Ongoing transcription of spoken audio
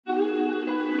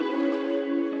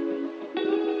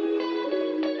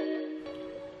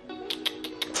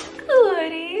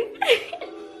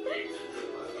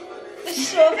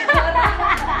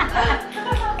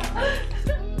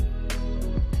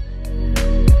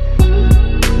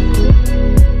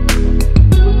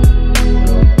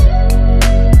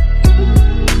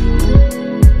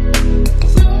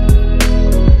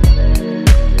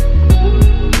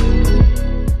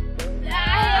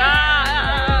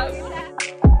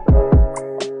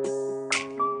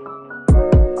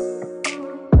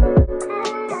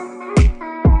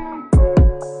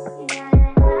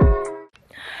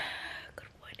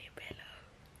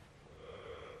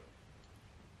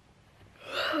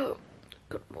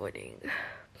morning.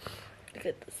 Look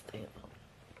at this thing.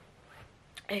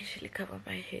 I actually cover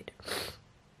my head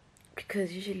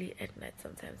because usually at night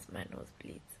sometimes my nose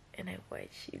bleeds and I have white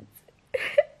sheets.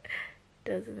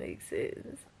 Doesn't make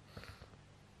sense.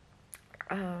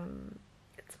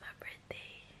 It's my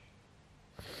birthday.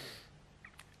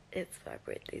 It's my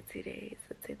birthday today. It's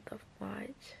the 10th of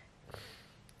March.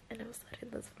 And I'm starting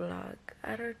this vlog.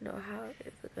 I don't know how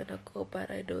it's gonna go,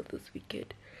 but I know this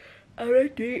weekend I'm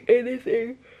not doing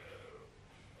anything.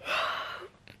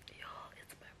 Yo,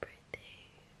 it's my birthday.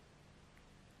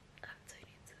 I'm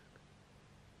 22.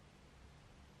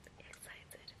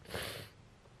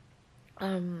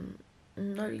 Excited.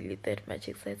 Not really that much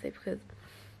excited because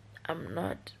I'm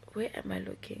not. Where am I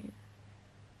looking?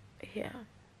 Here.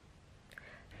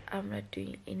 I'm not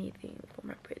doing anything for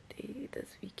my birthday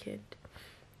this weekend.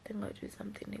 I think I'll do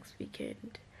something next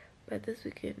weekend, but this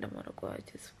weekend I want to go out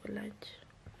just for lunch.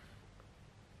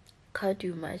 Can't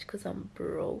do much because I'm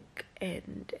broke,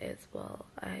 and as well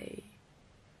I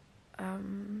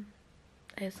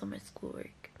have so much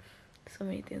schoolwork, so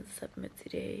many things to submit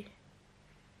today.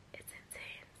 It's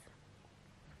intense.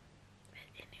 But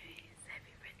anyways,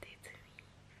 happy birthday to me.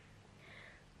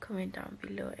 Comment down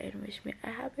below and wish me a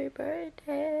happy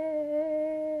birthday.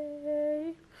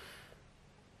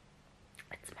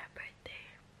 It's my birthday.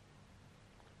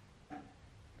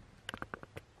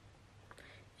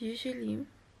 Usually,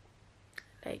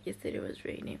 like yesterday was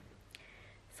raining,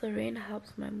 so rain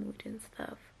helps my mood and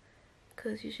stuff,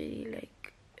 because usually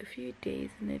like a few days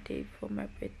in a day before my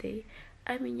birthday,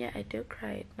 I mean, yeah, I do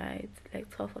cry at night, like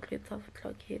 12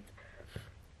 o'clock hits,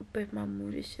 but my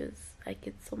mood is just, I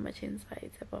get so much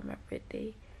insight about my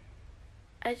birthday.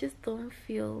 I just don't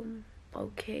feel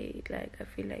okay. Like I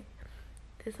feel like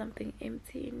there's something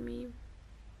empty in me,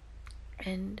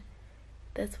 and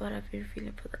that's what I've been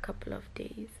feeling for the couple of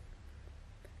days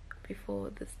before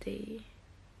this day.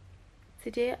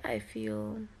 Today I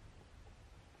feel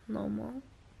normal.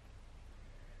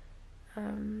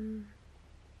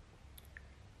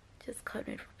 Just can't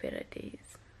wait for better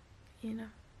days, you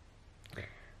know,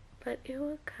 but it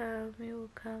will come, it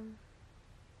will come.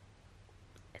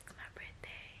 It's my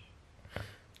birthday.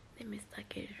 Let me start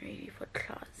getting ready for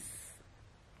class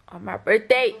on my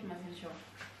birthday.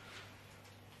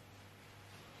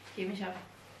 Give me a shot.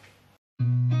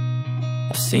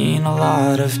 I've seen a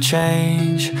lot of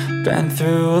change, been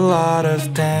through a lot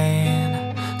of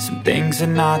pain. Some things are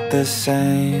not the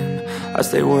same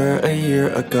as they were a year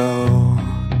ago,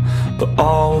 but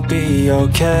all will be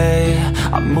okay.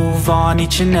 I move on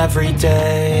each and every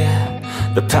day.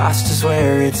 The past is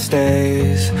where it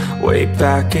stays, way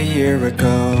back a year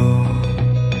ago.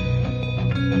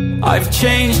 I've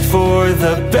changed for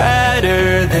the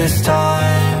better this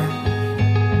time.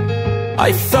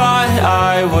 I thought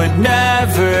I would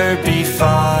never be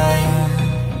fine.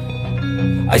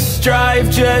 I strive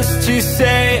just to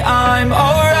say I'm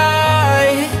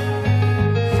alright,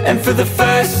 and for the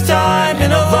first time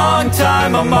in a long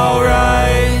time I'm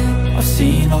alright. I've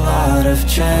seen a lot of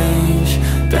change,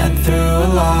 been through a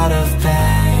lot of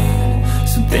pain.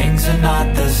 Some things are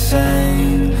not the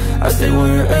same as they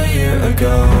were a year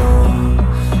ago,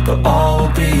 but all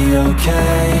will be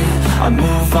okay. I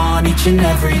move on each and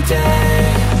every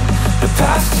day. The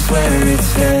past is where it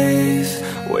stays,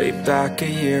 way back a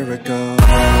year ago.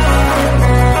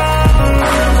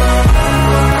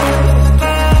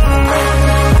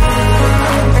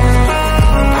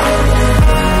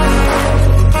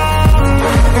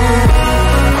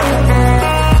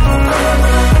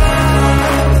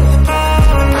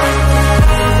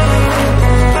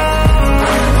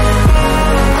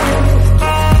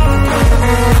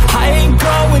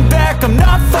 I'm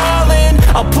not falling,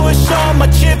 I'll push all my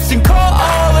chips and call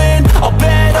all in. I'll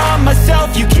bet on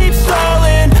myself, you keep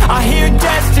stalling. I hear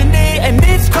destiny and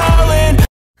it's calling.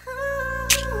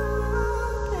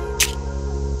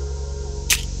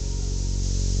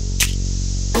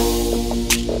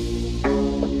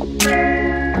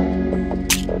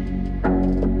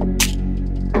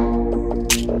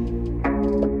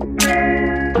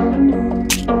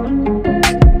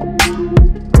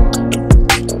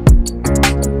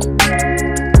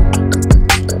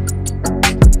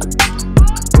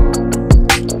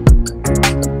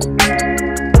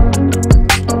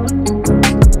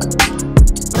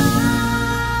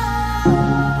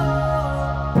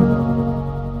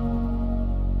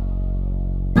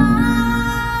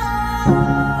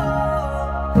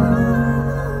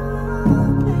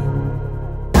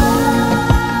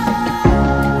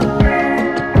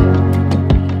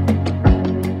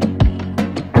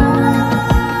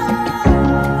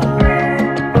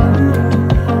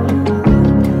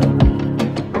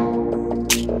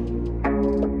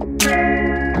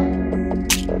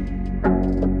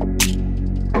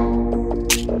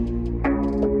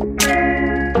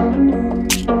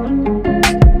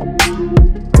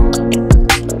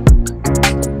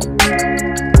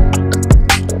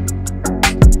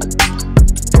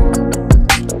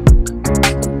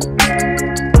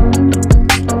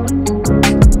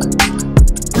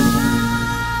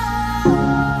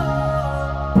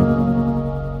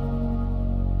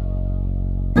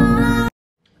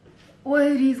 What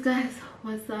it is, guys?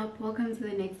 What's up? Welcome to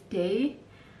the next day.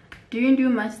 Didn't do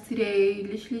much today.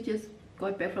 Literally just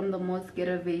got back from the mall to get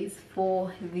a vase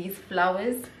for these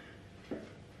flowers.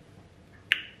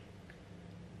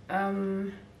 Tomorrow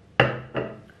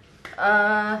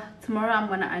I'm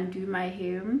gonna undo my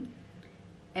hair,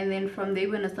 and then from there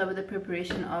we're gonna start with the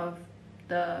preparation of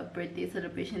the birthday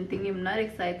celebration thing. I'm not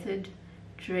excited,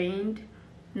 drained,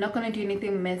 not gonna do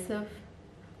anything massive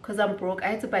because I'm broke. I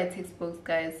had to buy textbooks,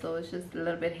 guys, so it's just a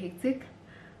little bit hectic.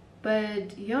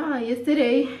 But yeah,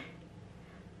 yesterday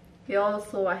y'all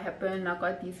saw what happened. I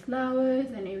got these flowers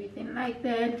and everything like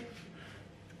that,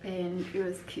 and it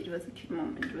was cute. It was a cute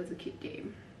moment. It was a cute day.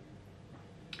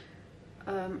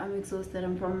 I'm exhausted.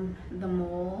 I'm from the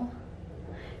mall.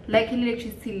 Like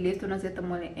electricity left when I was at the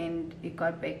mall, and it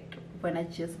got back when I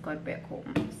just got back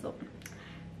home, so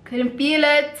couldn't feel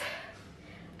it.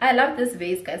 I love this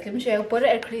vase, guys. Let me show you. I bought it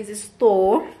at Crazy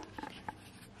Store.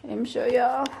 Let me show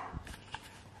y'all.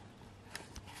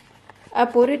 I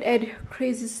bought it at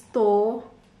Crazy Store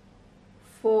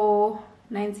for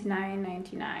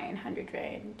 99.99, 100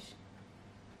 rand.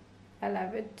 I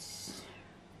love it.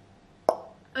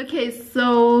 Okay,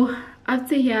 so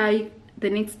after here, the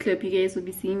next clip you guys will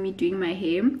be seeing me doing my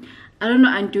hair. I don't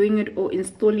know undoing it or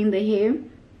installing the hair,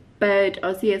 but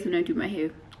I'll see you guys when I do my hair.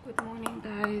 Good morning,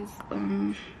 guys.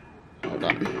 Hold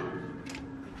on.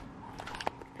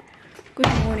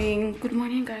 Good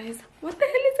morning, guys. What the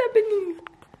hell is happening?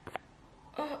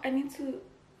 Oh, I need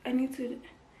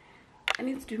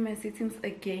to do my settings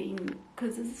again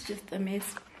because this is just a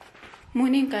mess.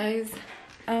 Morning, guys.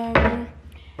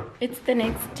 It's the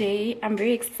next day. I'm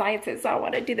very excited, so I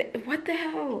want to do the what the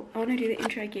hell I want to do the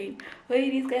intro again. Hey,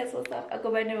 these guys, what's up? I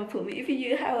go by name Phumi. If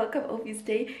you have a cup of this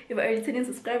day, if I already turn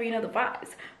subscribe, you know the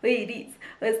vibes. Hey, these,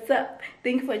 what's up?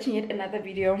 Thank you for watching yet another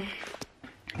video.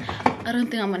 I don't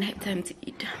think I'm gonna have time to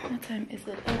eat. What time is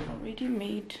it? I've already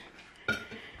made.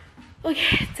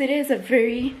 Okay, today is a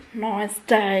very nice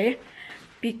day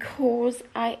because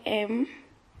I am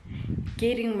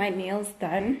getting my nails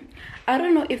done. I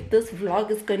don't know if this vlog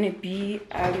is gonna be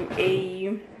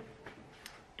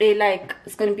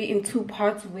it's gonna be in two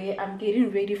parts where I'm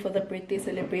getting ready for the birthday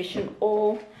celebration,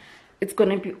 or it's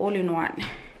gonna be all in one.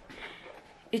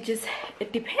 It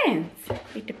depends.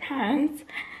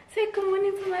 Say good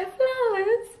morning to my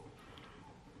flowers.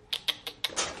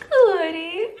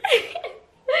 Goodie.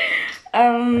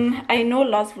 I know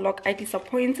last vlog I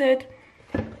disappointed,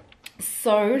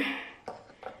 so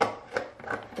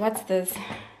what's this?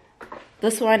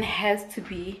 This one has to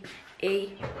be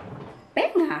a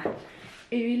banger.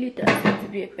 It really does have to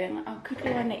be a banger. I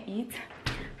quickly want to eat.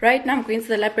 Right now I'm going to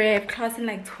the library. I have class in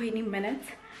like 20 minutes.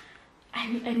 I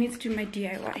need to do my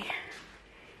DIY.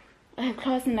 I have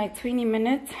class in like 20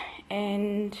 minutes,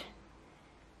 and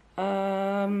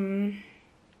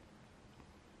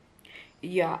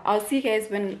yeah, I'll see you guys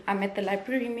when I'm at the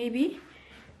library maybe.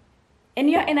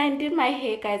 And yeah, and I did my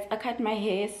hair, guys. I cut my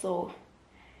hair, so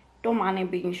don't mind it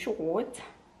being short.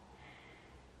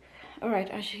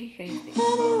 Alright, I'll show you guys this.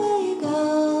 Anywhere you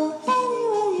go,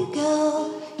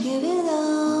 give it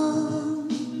on.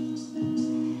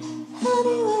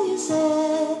 Anywhere you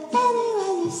say,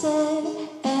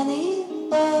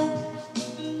 anywhere.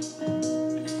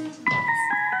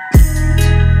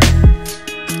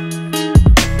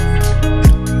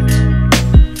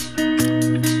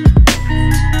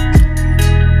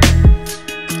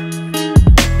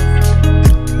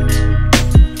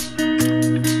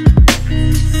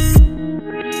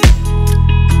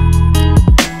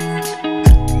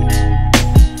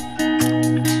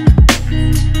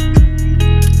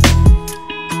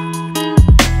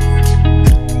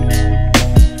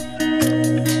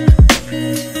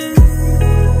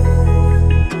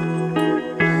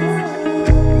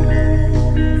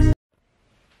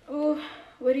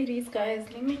 Guys,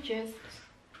 let me just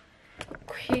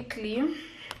quickly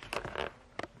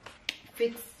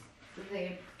fix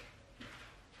the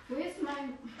where's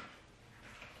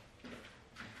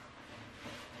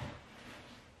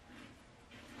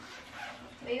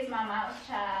my mouse,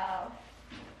 child?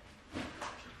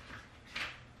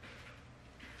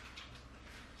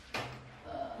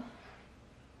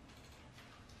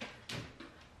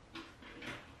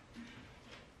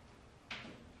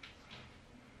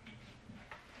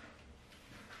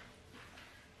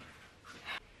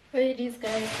 Hey, these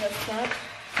guys, what's up?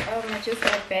 I just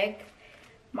got back.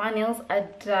 My nails are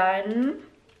done.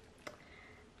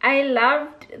 I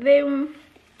loved them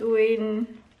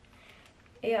when,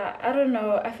 yeah, I don't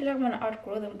know, I feel like I'm gonna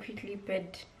outgrow them quickly,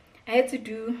 but I had to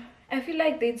do, I feel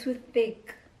like they're too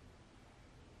thick.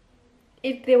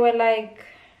 If they were like,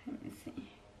 let me see,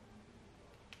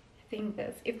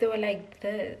 fingers. If they were like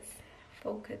this,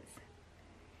 focus.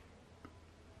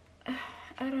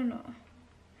 I don't know.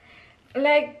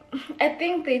 Like, I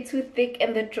think they're too thick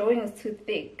and the drawing is too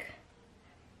thick.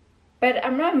 But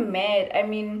I'm not mad. I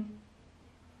mean,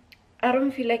 I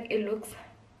don't feel like it looks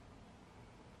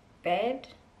bad.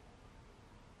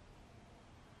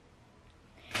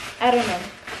 I don't know.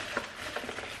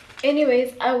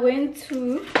 Anyways, I went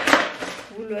to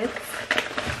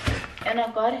Woolworths and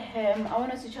I got ham. I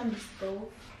want to switch on the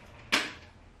stove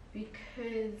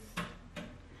because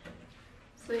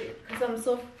I'm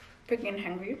so freaking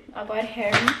hungry. I got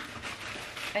ham.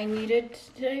 I needed,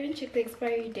 did I even check the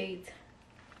expiry date?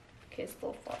 Okay,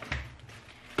 still far.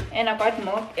 And I got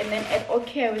milk, and then at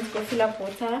OK I went to go fill up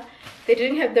water. They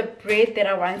didn't have the bread that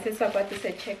I wanted, so I got this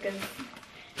at Checkers.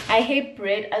 I hate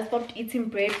bread. I stopped eating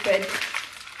bread, but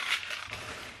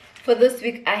for this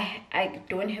week I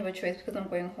don't have a choice because I'm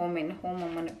going home, and home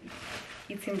I'm gonna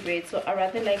be eating bread. So I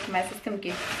rather like my system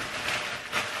get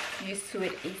used to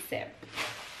it ASAP.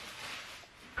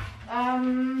 I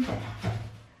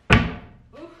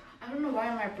don't know why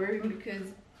am I burping,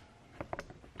 because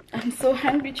I'm so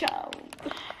hungry, child.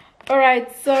 All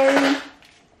right, so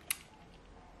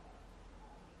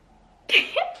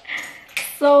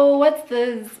so what's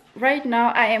this? Right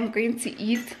now I am going to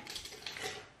eat,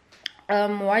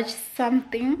 watch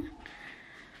something.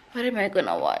 What am I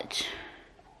gonna watch?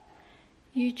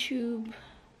 YouTube.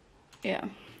 Yeah,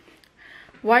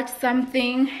 watch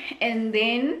something, and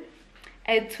then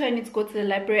at 2 I need to go to the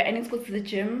library. I need to go to the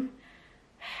gym.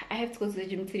 I have to go to the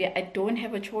gym today. I don't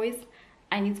have a choice.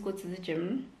 I need to go to the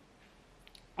gym.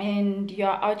 And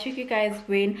yeah, I'll check you guys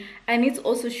when. I need to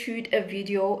also shoot a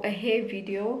video, a hair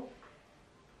video,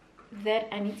 that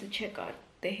I need to check out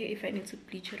the hair, if I need to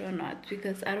bleach it or not,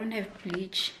 because I don't have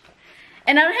bleach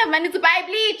and I don't have money to buy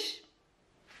bleach.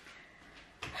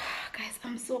 Guys,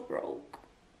 I'm so broke.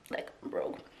 Like, I'm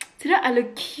broke. Today I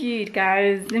look cute,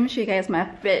 guys. Let me show you guys my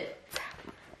fit.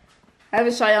 I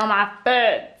will show you my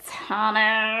fit,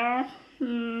 honey.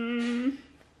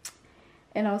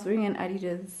 And I was wearing an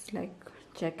Adidas like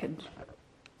jacket.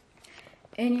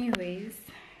 Anyways,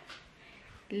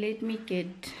 let me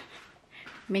get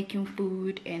making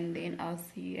food and then I'll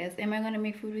see you guys. Am I gonna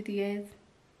make food with you guys?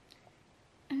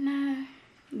 Nah.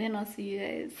 Then I'll see you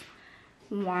guys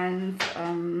once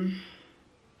I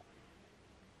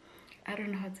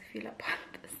don't know how to feel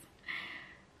about this.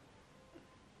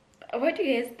 What do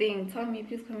you guys think? Tell me,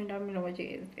 please comment down below what you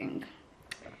guys think.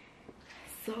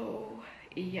 So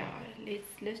yeah,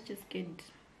 let's just get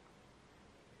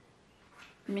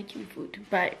making food.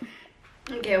 Bye.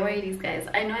 Okay, wait, these guys,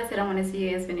 I know I said I want to see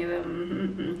you guys whenever,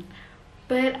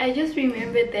 but I just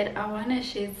remembered that I want to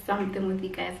share something with you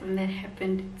guys, and that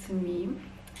happened to me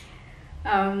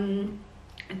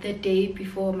the day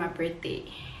before my birthday.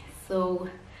 So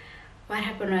what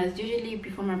happened was, usually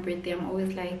before my birthday I'm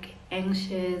always like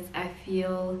anxious. I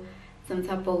feel some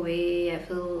type of way. I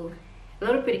feel a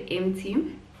little bit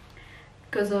empty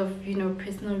because of, you know,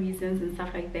 personal reasons and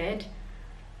stuff like that.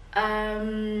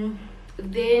 Then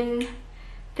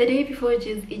the day before,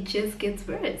 it just gets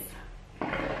worse.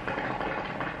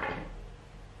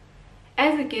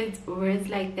 As it gets worse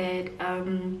like that,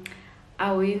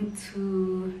 I went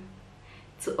to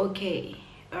OK.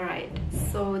 All right,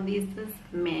 so there's this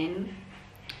man.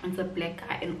 It's a black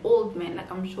guy, an old man,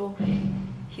 like I'm sure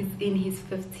he's in his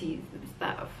 50s and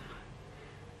stuff.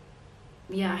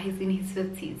 Yeah, he's in his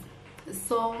 50s.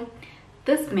 So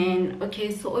this man, okay,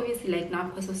 so obviously like now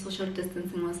because of social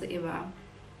distancing whatsoever,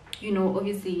 you know,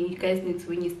 obviously you guys need to,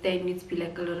 when you stand, you need to be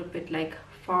like a little bit like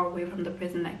far away from the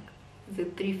person, like is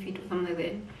it 3 feet or something like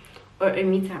that, or a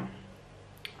meter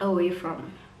away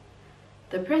from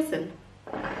the person.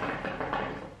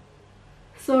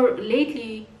 So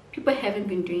lately people haven't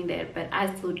been doing that, but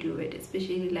I still do it,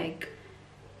 especially like,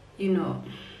 you know,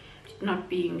 not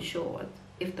being sure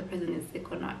if the person is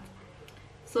sick or not.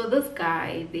 So this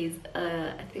guy, there's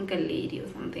I think a lady or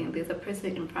something, there's a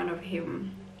person in front of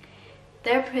him.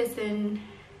 That person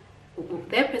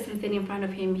standing in front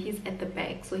of him, he's at the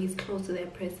back, so he's close to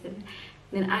that person.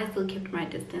 Then I still kept my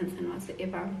distance and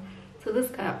whatsoever. So this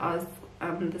guy asked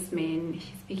this man,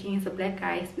 he's speaking, he's a black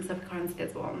guy, he speaks Afrikaans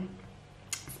as well,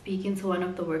 speaking to one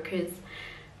of the workers,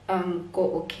 go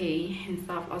OK and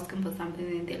stuff, asking for something,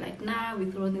 and they're like, nah, we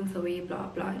throw things away, blah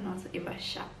blah, and whatsoever,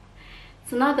 sharp.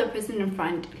 So now the person in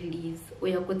front leaves,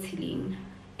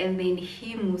 and then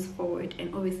he moves forward,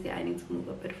 and obviously I need to move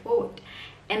a bit forward,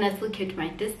 and I still kept my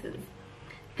distance.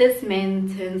 This man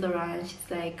turns around, she's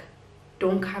like,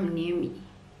 don't come near me.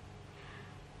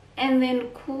 And then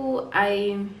cool,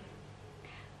 I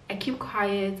keep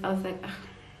quiet. I was like, ugh,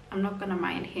 I'm not gonna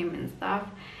mind him and stuff.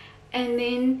 And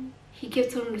then he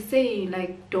kept on saying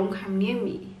like, don't come near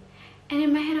me. And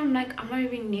in my head I'm like, I'm not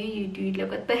even near you, dude, like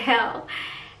what the hell.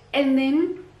 And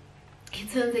then he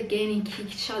turns again and he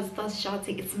starts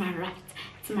shouting, it's my right,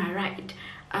 it's my right,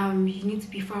 you need to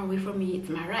be far away from me, it's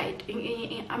my right.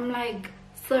 And I'm like,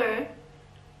 sir,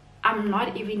 I'm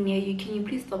not even near you, can you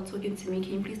please stop talking to me,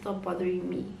 can you please stop bothering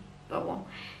me? But well,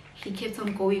 he kept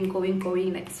on going,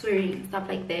 like swearing, stuff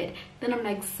like that. Then I'm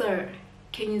like, sir,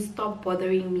 can you stop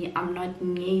bothering me, I'm not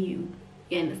near you,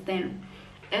 you understand?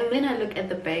 And then I look at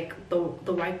the back, the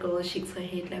white girl shakes her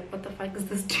head like, what the fuck is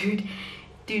this dude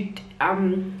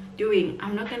doing?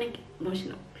 I'm not gonna get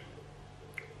emotional,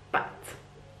 but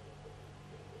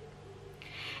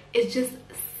it just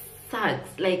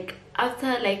sucks. Like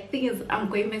after, like, thing is, I'm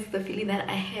going back to the feeling that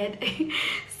I had.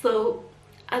 So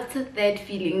after that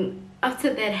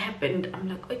happened, I'm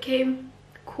like, okay,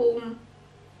 cool,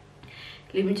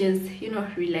 let me just, you know,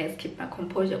 relax, keep my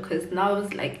composure, because now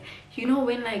it's like, you know,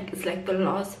 when like it's like the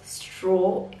last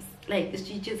straw, it's like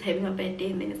she's just having a bad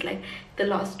day and then it's like the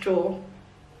last straw.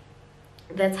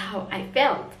 That's how I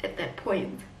felt at that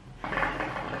point.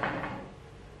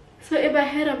 So in my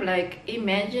head I'm like,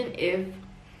 imagine if,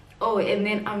 oh, and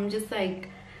then I'm just like,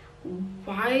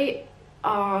 why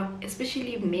are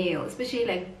especially male, especially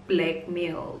like black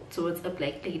male towards a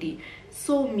black lady,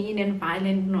 so mean and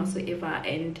violent and whatsoever?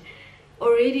 And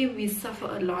already we suffer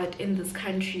a lot in this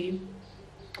country,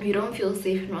 we don't feel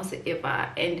safe and whatsoever.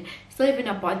 And it's not even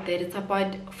about that, it's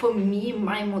about, for me,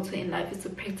 my motto in life is to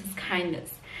practice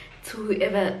kindness to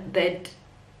whoever that,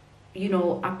 you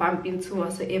know, I bump into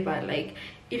whatsoever. Like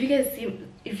if you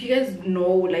guys know,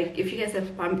 like if you guys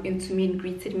have bumped into me and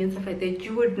greeted me and stuff like that,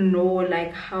 you would know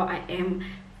like how I am,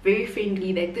 very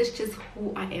friendly, like that's just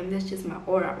who I am, that's just my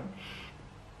aura.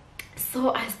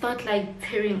 So I start like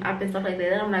tearing up and stuff like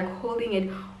that, and I'm like holding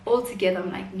it all together.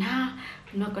 I'm like, nah,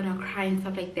 I'm not gonna cry and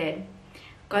stuff like that.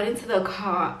 Got into the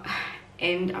car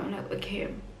and I'm like, okay,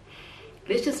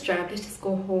 let's just drive, let's just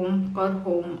go home. Got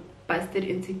home, busted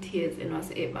into tears and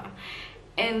whatsoever.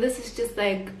 And this is just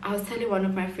like, I was telling one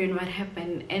of my friends what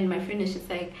happened, and my friend is just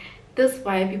like, this is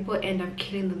why people end up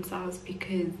killing themselves,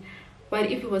 because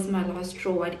what if it was my last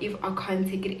straw? What if I can't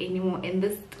take it anymore and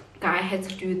this guy had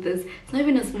to do this? It's not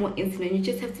even a small incident, you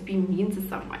just have to be mean to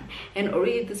someone and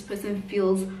already this person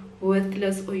feels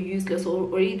worthless or useless, or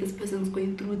already this person's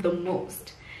going through the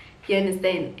most, you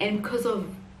understand? And because of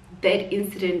that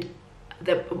incident,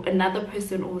 another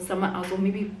person or someone else, or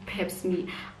maybe perhaps me,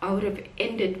 I would have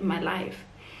ended my life.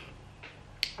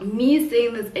 Me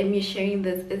saying this and me sharing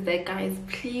this is that, guys,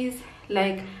 please,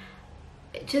 like,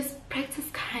 just practice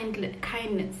kindness,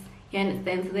 you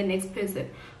understand, to the next person,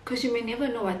 because you may never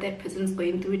know what that person is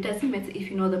going through. It doesn't matter if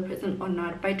you know the person or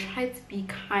not, but try to be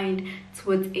kind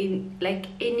towards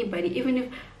anybody. Even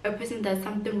if a person does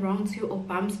something wrong to you or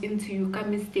bumps into you, got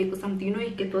mistake or something, you know,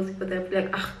 you get those people that be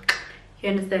like, ah, you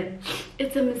understand,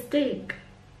 it's a mistake,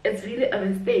 it's really a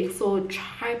mistake. So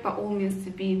try by all means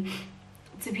to be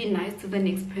nice to the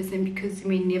next person, because you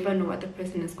may never know what the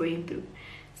person is going through.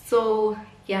 So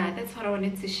yeah, that's what I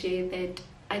wanted to share, that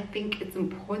I think it's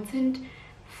important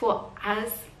for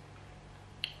us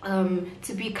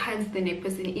to be kind to the next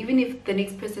person. Even if the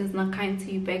next person is not kind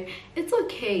to you back, it's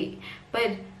okay.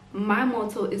 But my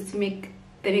motto is to make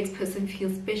the next person feel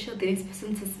special, the next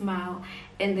person to smile,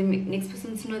 and the next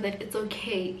person to know that it's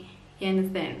okay, you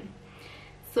understand?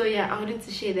 So yeah, I wanted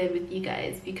to share that with you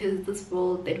guys, because this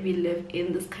world that we live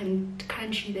in, this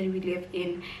country that we live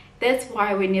in, that's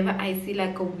why whenever I see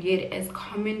like a weird ass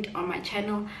comment on my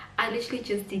channel, I literally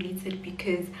just delete it,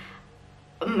 because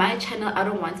my channel, I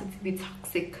don't want it to be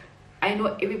toxic. I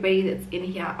know everybody that's in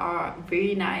here are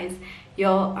very nice,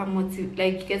 y'all are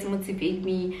like, you guys motivate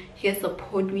me, you guys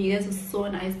support me, you guys are so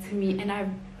nice to me, and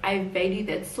I value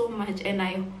that so much. And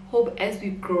I hope as we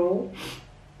grow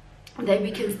that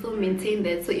we can still maintain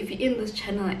that. So if you're in this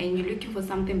channel and you're looking for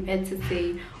something bad to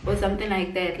say or something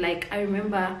like that, like I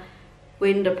remember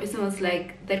when the person was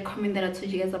like, that comment that I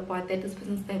told you guys about, that this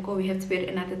person's like, oh, we have to wait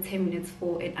another 10 minutes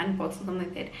for an unboxing, something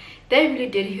like that. That really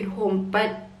did hit home.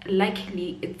 But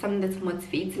luckily it's something that's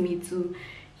motivating me to,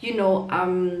 you know,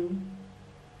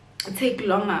 take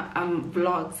longer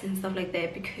vlogs and stuff like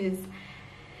that, because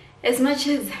as much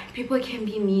as people can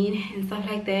be mean and stuff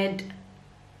like that,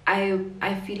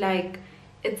 I feel like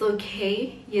it's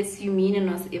okay. Yes, you mean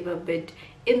and whatever, but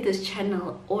in this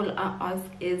channel, all I ask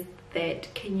is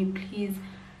that, can you please,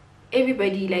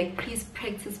 everybody, like, please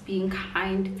practice being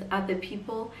kind to other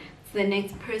people, to the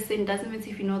next person. Doesn't matter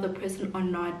if you know the person or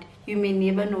not, you may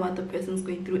never know what the person's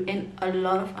going through, and a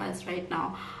lot of us right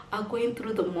now are going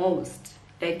through the most,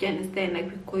 like, you understand, like,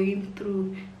 we're going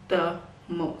through the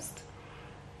most.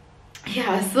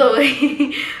 yeah, so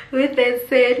with that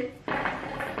said,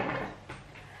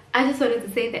 I just wanted to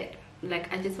say that,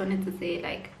 like, I just wanted to say,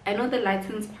 like, I know the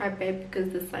lighting's quite bad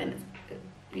because the sun is,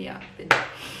 yeah,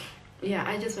 yeah,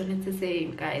 I just wanted to say,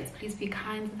 guys, please be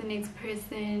kind to the next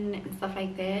person and stuff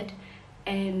like that,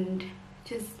 and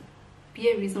just be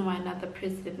a reason why another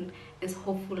person is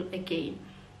hopeful again.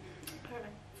 All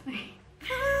right.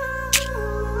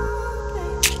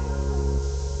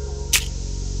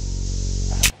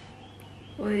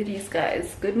 Ladies,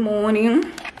 guys, good morning.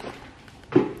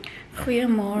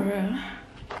 Goeiemorgen.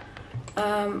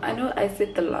 I know I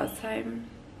said the last time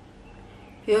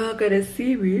you're gonna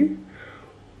see me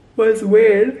was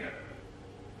when,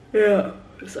 yeah,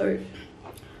 sorry,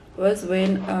 was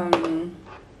when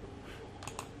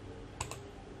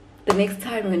the next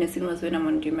time you're gonna see me was when I'm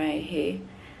gonna do my hair.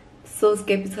 So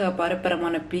skeptical about it, but I'm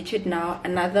gonna bleach it now.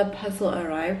 Another parcel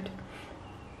arrived.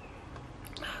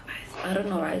 Oh, guys, I don't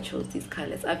know why I chose these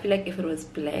colors. I feel like if it was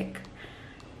black,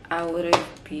 I would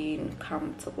have been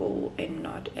comfortable and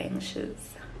not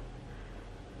anxious.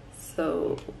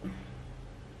 So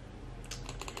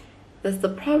that's the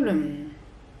problem.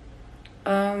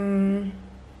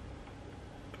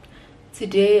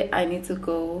 Today I need to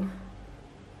go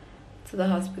to the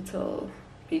hospital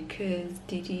because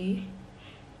Didi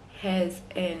has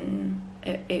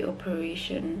a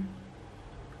operation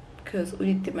because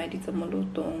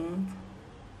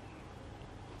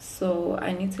so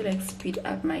I need to like speed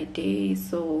up my day.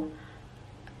 So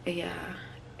yeah,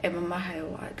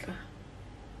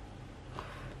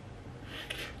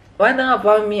 one thing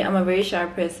about me, I'm a very shy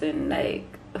person, like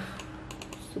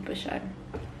super shy.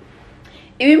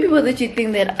 Even people that you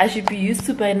think that I should be used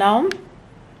to by now,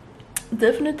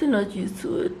 definitely not used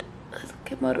to it.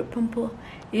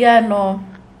 Yeah, no,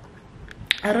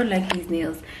 I don't like these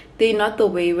nails. They're not the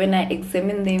way. When I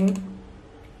examine them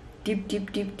deep,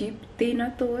 they're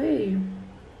not the way.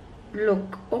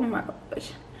 Look, oh my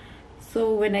gosh.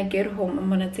 So when I get home, I'm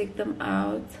gonna take them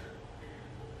out.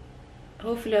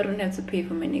 Hopefully I don't have to pay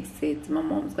for my next set. My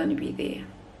mom's gonna be there,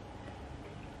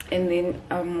 and then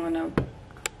I'm gonna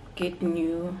get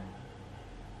new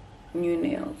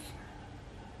nails.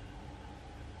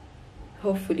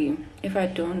 Hopefully. If I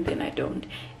don't, then I don't.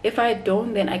 If I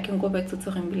don't, then I can go back to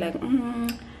Tori and be like,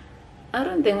 I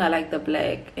don't think I like the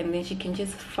black, and then she can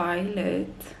just file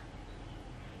it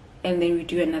and then we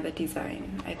do another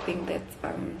design. I think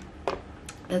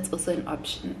that's also an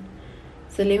option.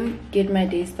 So let me get my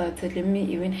day started. Let me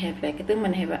even have, like, I think I'm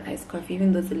gonna have an iced coffee,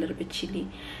 even though it's a little bit chilly.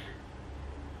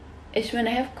 It's when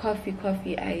I have coffee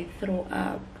I throw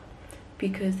up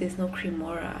because there's no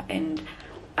cremora, and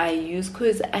I use,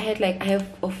 because I have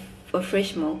a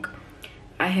fresh milk.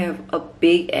 I have a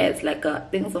big ass, like I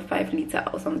think it's a 5 liter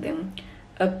or something,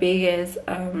 a big ass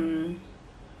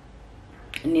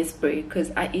Nespresso,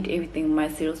 because I eat everything, my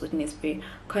cereals with Nespresso.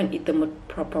 Can't eat them with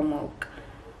proper milk.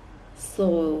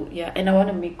 So yeah, and I want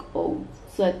to make oats,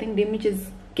 so I think let me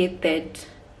just get that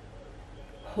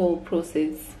whole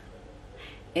process,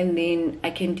 and then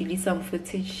I can delete some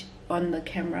footage on the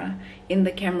camera, in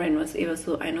the camera and whatever,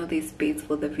 so I know there's space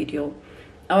for the video.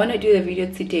 I want to do the video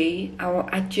today.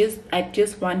 I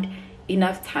just want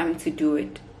enough time to do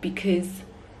it, because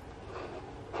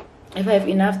if I have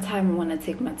enough time, I want to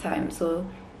take my time. So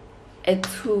at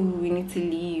 2 we need to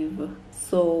leave,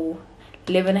 so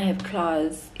 11 I have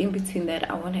class. In between that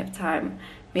I won't have time.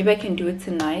 Maybe I can do it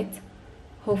tonight,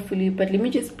 hopefully. But let me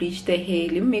just bleach the hair,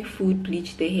 let me make food,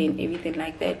 bleach the hair and everything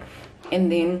like that,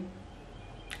 and then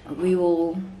we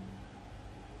will,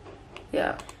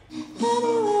 yeah.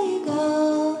 Anywhere you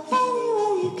go,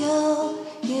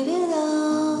 you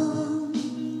belong.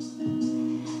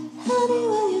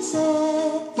 Anywhere you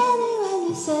say,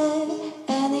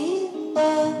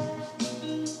 anywhere.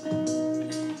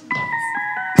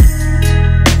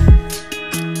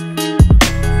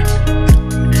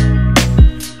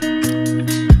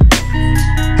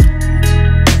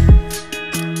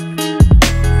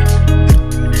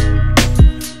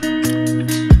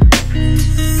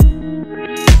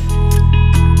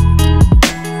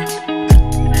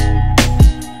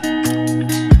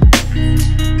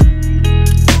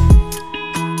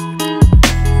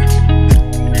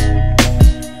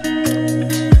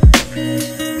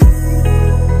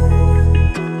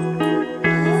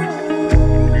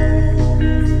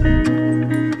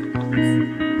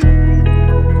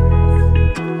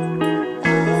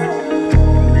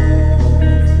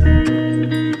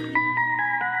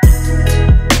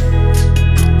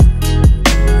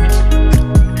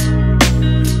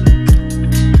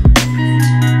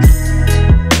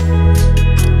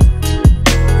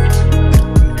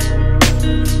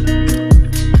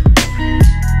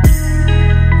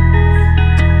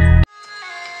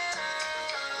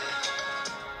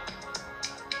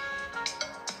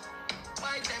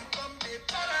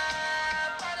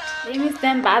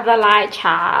 Stolen by the light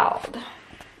child.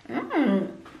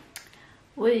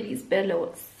 Wait, is Bello?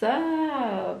 What's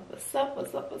up? What's up?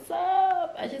 What's up? What's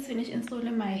up? I just finished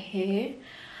installing my hair.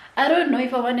 I don't know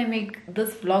if I want to make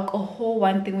this vlog a whole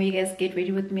one thing where you guys get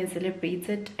ready with me and celebrate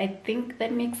it. I think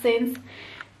that makes sense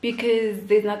because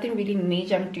there's nothing really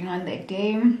major I'm doing on that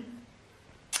day.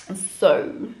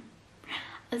 So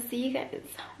I'll see you guys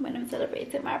when I'm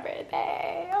celebrating my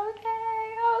birthday. Okay.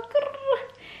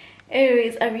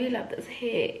 Anyways, I really love this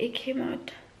hair. It came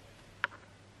out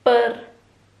perfect.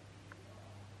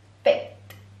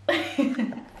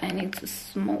 I need to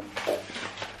smoke.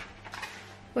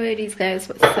 Where are these guys?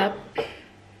 What's up?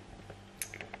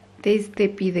 There's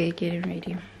Debbie there getting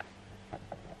ready.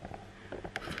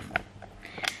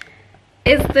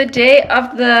 It's the day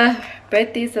of the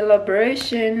birthday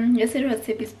celebration. Yesterday was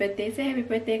Debbie's birthday. Say happy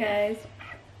birthday, guys.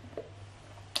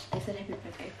 I said happy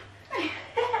birthday.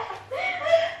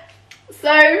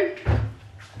 So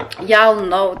y'all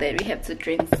know that we have to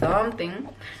drink something.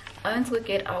 I went to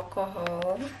get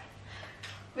alcohol.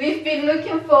 We've been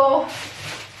looking for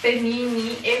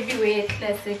panini everywhere,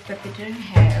 classic, but they didn't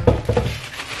have.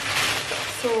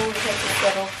 So we had to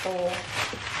settle for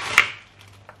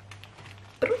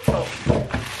brutal.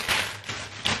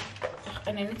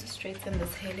 And I need to straighten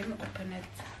this hair. Let me open it.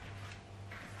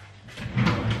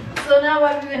 So now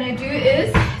what we're gonna do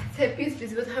is Tepi's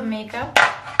busy with her makeup.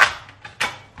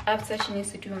 After she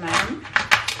needs to do mine.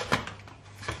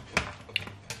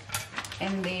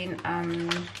 And then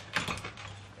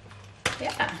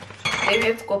yeah, then we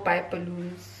have to go buy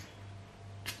balloons.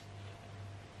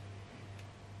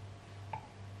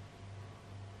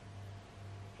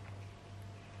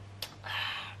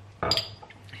 I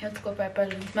have to go buy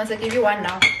balloons. Must I give you one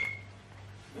now?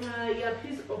 Yeah,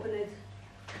 please open it.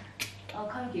 I'll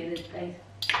come get it, guys.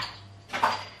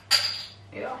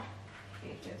 Yeah.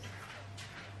 Okay, yes.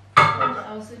 I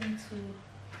also need to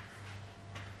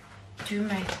do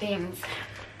my things.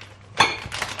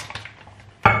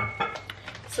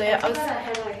 So yeah,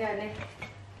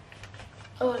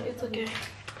 oh, it's okay.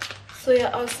 So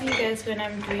yeah, I'll see you guys when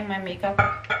I'm doing my makeup.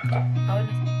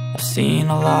 I've seen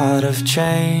a lot of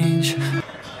change.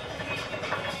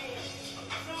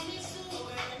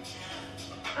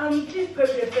 Please prep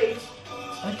your face.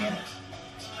 Okay.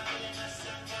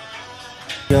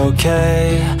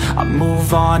 Okay, I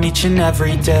move on each and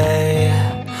every day.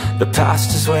 The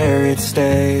past is where it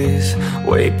stays.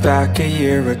 Way back a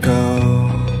year ago,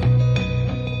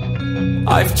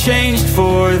 I've changed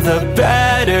for the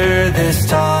better this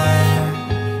time.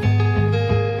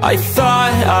 I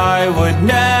thought I would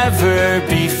never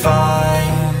be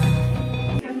fine.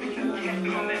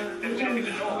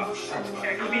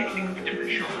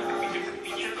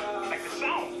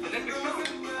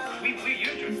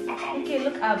 Okay,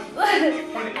 look up.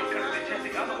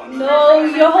 No,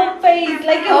 your whole face,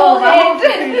 like your whole head.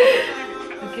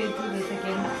 Okay, do this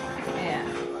again. Yeah.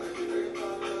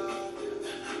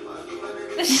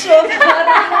 Sure.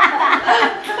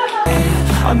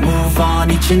 I move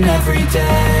on each and every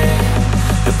day.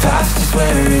 The past is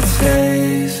where it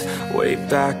stays. Way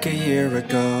back a year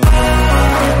ago.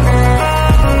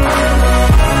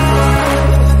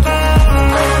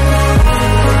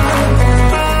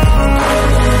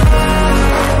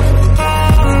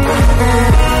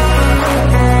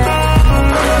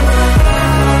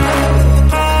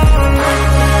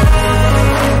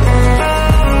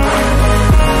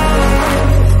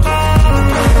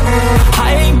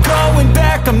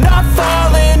 I'm not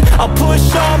falling. I'll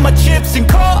push all my chips and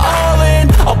call all in.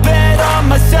 I'll bet on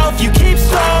myself, you keep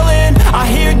stalling. I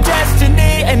hear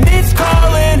destiny and it's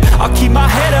calling. I'll keep my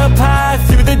head up high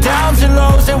through the downs and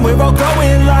lows. And we're all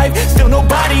going life, still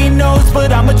nobody knows.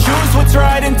 But I'ma choose what's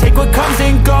right and take what comes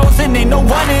and goes. And ain't no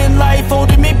one in life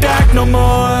holding me back no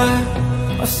more.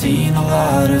 I've seen a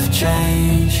lot of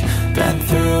change, been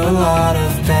through a lot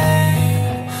of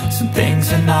pain. Some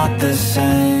things are not the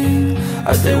same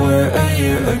as they were a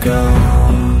year ago,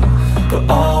 but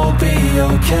all will be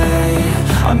okay.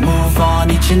 I move on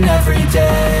each and every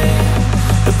day.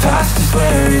 The past is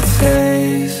where it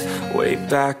stays. Way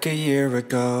back a year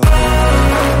ago.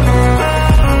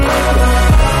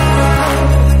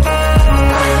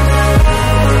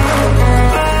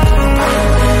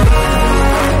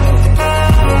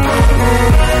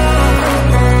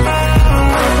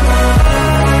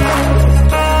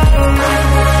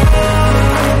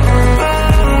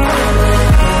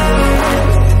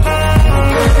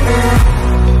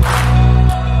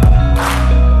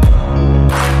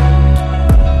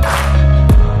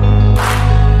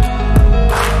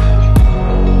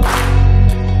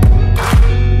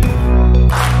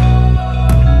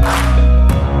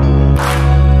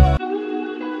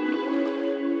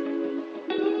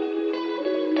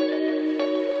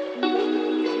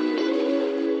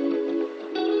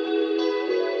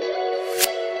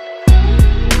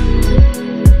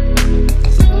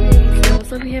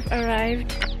 so we have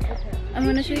arrived. I'm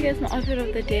gonna show you guys my outfit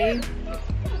of the day.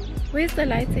 Where's the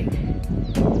lighting?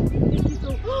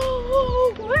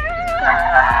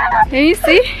 Can you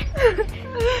see?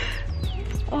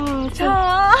 Oh, so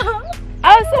I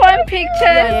also want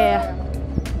pictures. Yeah.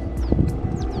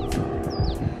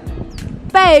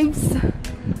 Babes,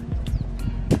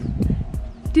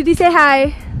 did you say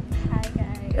hi? Hi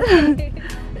guys.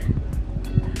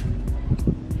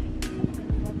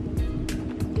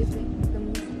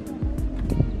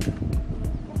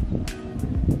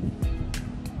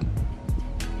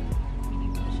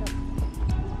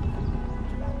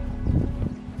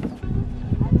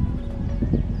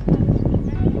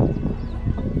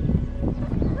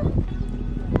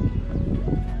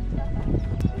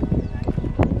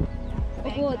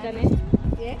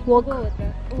 Walk.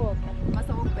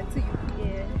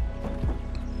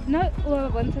 No, well,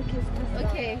 one to kiss.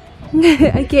 Okay.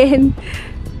 Again.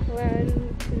 1,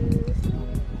 2,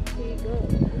 3, go.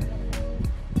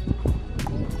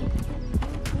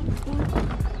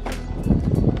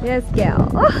 Yes, girl.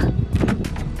 I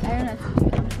don't know.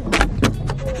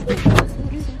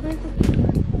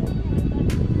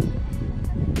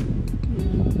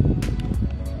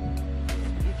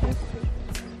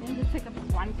 Take up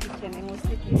one picture and then we'll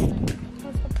take it.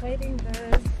 Waiting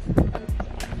this.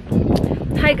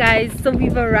 Hi guys, so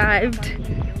we've arrived.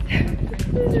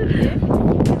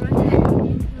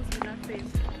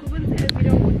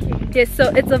 Yes,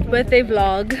 so it's a birthday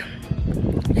vlog.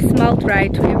 Smelled right,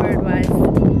 whoever it was.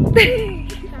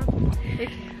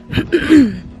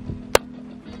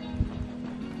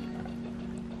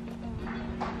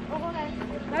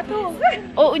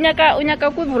 Oh,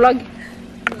 unyaka ku vlog.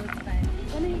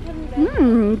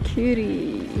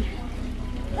 Cutie.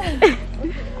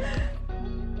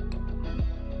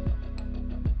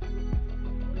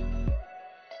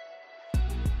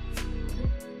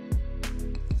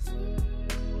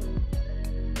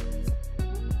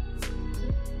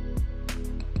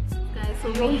 So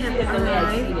we have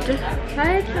arrived.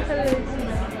 Hi, chocolate.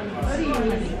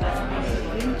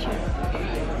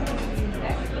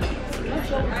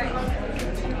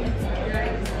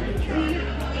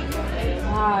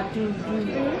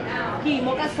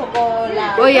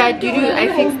 Oh yeah, Dudu, I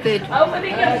fixed it. We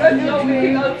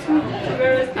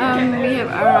have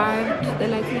arrived. The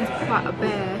lighting is quite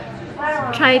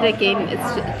bad. Try it again.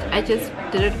 It's just, I just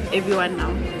did it for everyone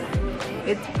now.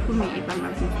 It's Pumi if I'm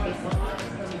not mistaken.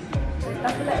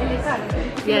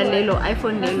 Yeah, Lelo,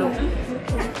 iPhone Lelo.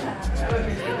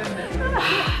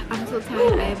 I'm so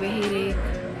tired, I have a headache.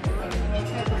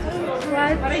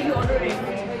 What are you ordering?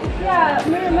 Yeah,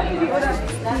 Miriam, what did you order?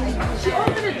 She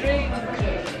ordered a drink.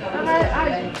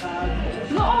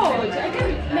 No, I can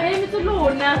name it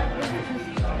alone.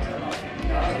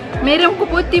 Miriam,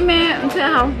 kuputi me unsa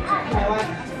how?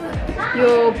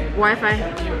 Your Wi-Fi.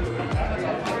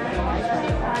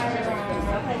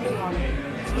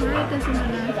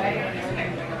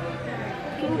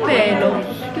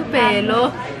 Que pelo.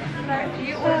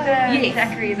 Yes,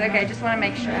 agrees. Okay, just want to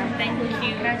make sure. Thank you.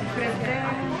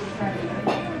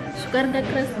 Sugar and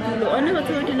crust dulu. Only what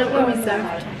you do for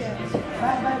reserved.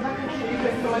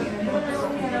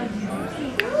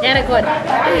 Yeah, record.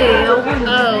 Hey, oh.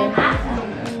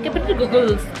 Keep it to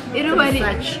Google.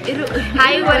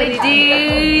 Hi, what it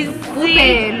is?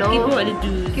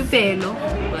 Que pelo.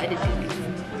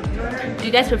 Do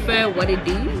you guys prefer what it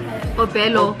do? Or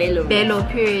Bello. Oh, Bello. Bello,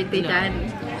 period. They done.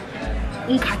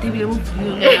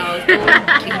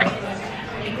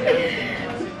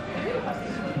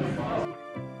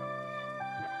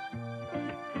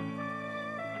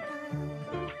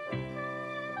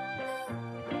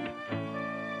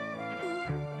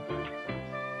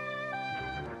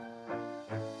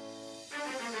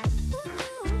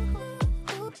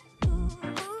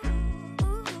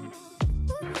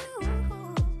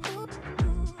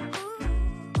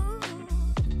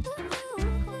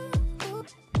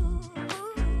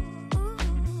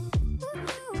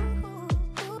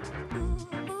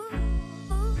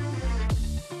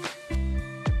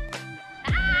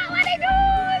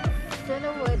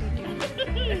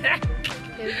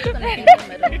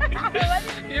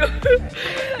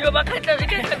 Yo, bakanta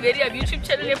because I'm very YouTube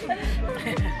channel.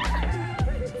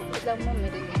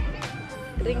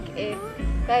 Drink a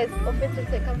guys, open to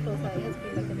take come closer. It has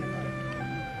been like a minute.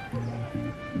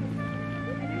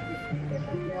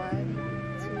 1,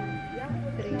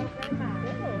 2, 3.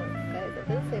 Guys, it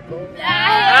doesn't say go.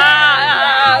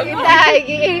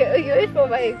 You wait for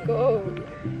my go.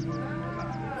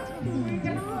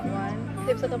 1,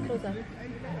 tips come closer.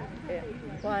 Yeah.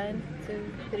 1, 2,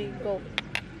 3, go.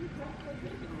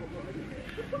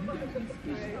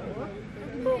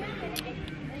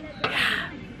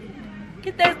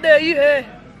 Get that there, you heard.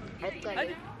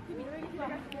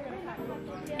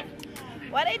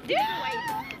 What I do?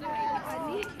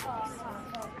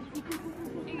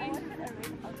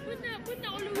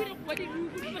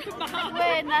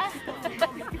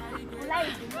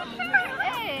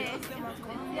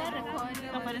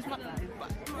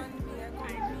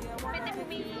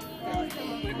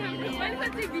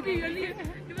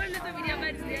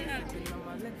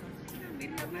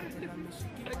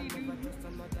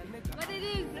 What it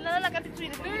is?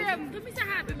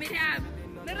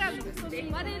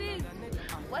 What it is?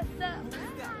 What's up?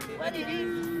 What it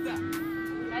is?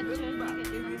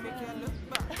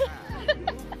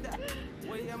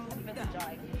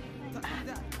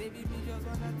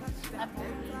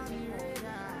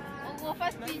 Oh,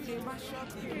 first speech.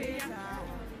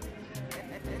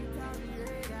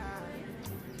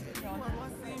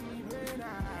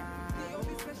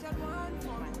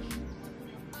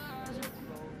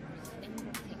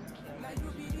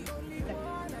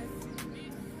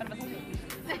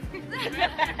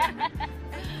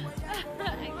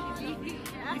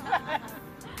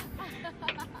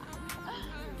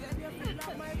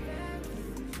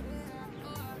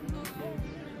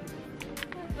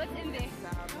 What's in there?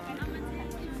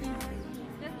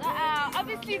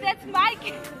 Obviously, that's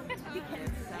Mike.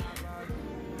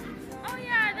 Oh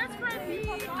yeah, that's for me.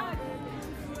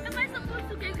 Am I supposed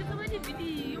to get somebody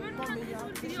video?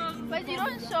 But you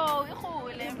don't show.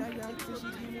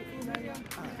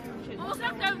 Oh,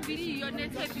 some video on the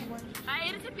tape.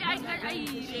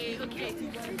 Okay.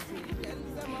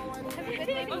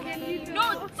 No,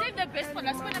 save the best for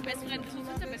last. Find the best friend. So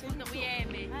the best friend we have.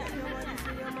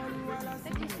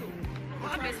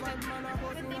 My best friend.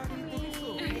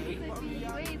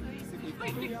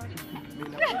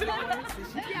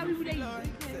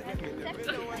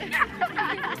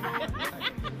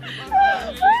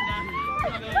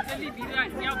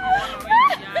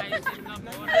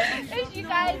 You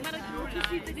guys.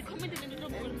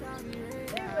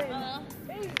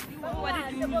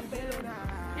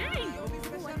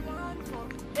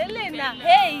 Elena,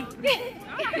 hey!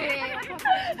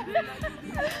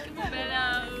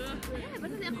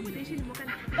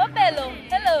 Bello,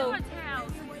 hello.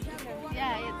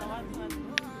 Yeah, the one.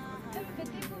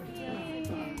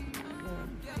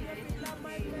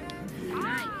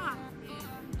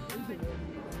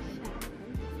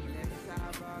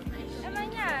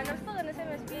 I'm still gonna say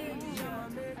my speech.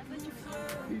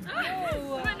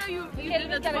 You can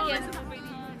look at it again.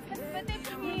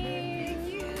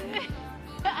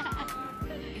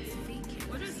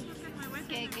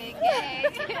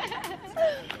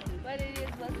 What it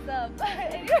is, what's up?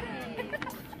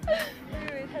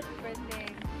 Anyways, happy birthday.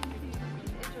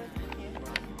 Enjoy this gift.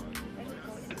 Let's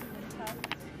go into this house.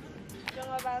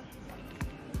 Jongoba,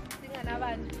 sing another.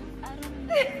 I don't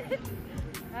know.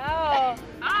 Oh.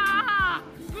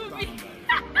 movie.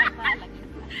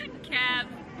 Cam.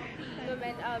 No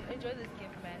man, enjoy this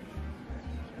gift, man.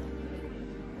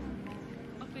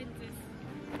 Open this.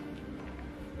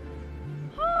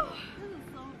 This is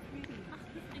so pretty.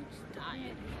 I'm just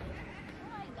tired. Oh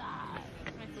my god.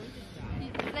 My phone just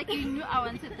died. It's like you knew I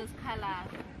wanted this color.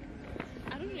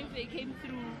 I don't know if they came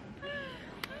through.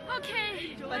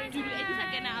 Okay. But do at least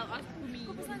again I'll ask for me.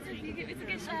 Oh,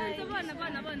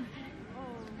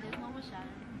 there's no more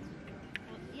shower.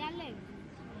 Yeah, leg.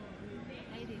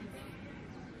 Ladies.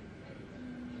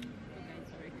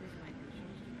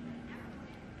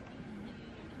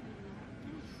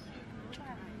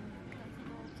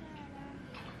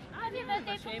 Happy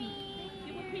birthday for me.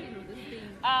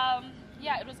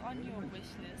 Yeah, it was on your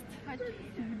wish list.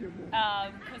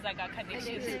 Because I got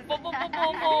connections.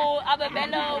 I'm a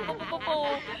Bello.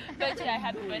 Birthday,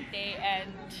 happy birthday,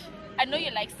 and I know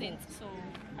you like scents, so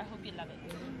I hope you love it.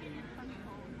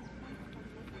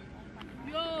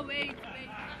 Yo, wait.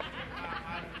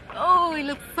 Oh, it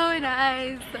looks so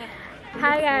nice.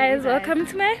 Hi guys, welcome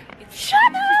to my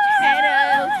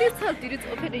channel. Please tell dude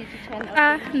to open a YouTube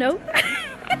channel. No.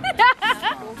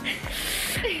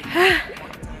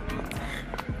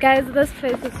 Guys, this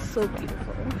place is so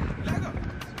beautiful.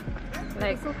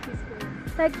 Like, So peaceful.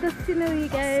 like the scenery,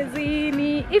 guys.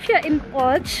 If you're in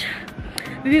Orch,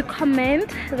 we recommend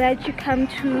that you come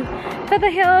to Feather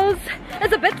Hills.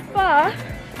 It's a bit far,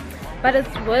 but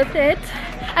it's worth it.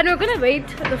 And we're gonna rate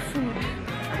the food.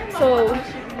 So,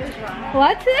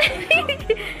 what?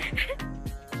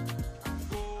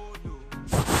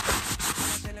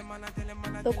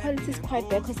 The quality is quite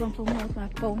bad because I'm filming with my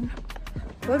phone.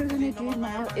 What we're gonna do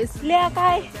now is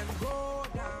guy.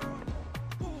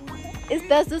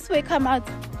 Does this way come out?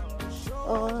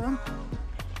 Or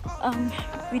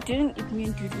we didn't eat me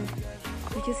and Dudu.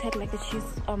 We just had like a cheese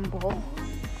ball,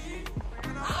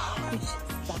 which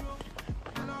sucked.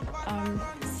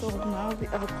 So now we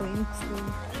are going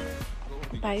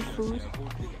to buy food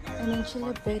and then chill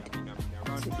a bit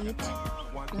to eat,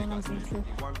 and then I'm going to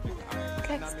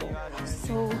Caxpo.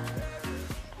 So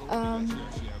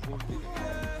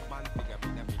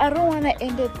I don't want to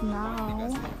end it now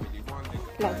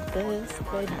like this,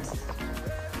 but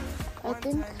I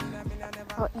think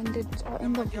I'll end the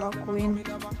vlog when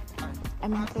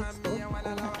I'm in Caxpo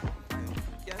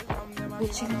or the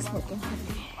chicken is smoking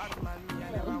heavy.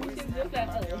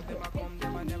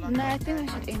 No, I think I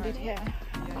should end it here.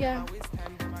 Yeah.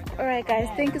 Alright guys,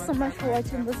 thank you so much for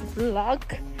watching this vlog.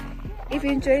 If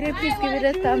you enjoyed it, please give it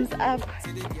a thumbs up.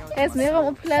 Guys,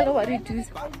 what do you do?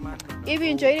 If you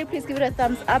enjoyed it, please give it a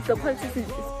thumbs up. The quality is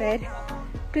bad.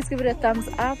 Please give it a thumbs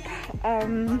up.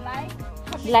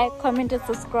 Like, comment and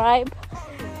subscribe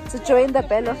to join the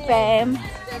Bello fam.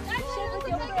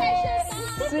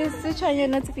 Switch on your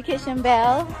notification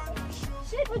bell.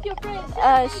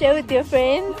 Share with your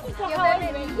friends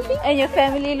and your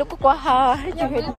family. Look at how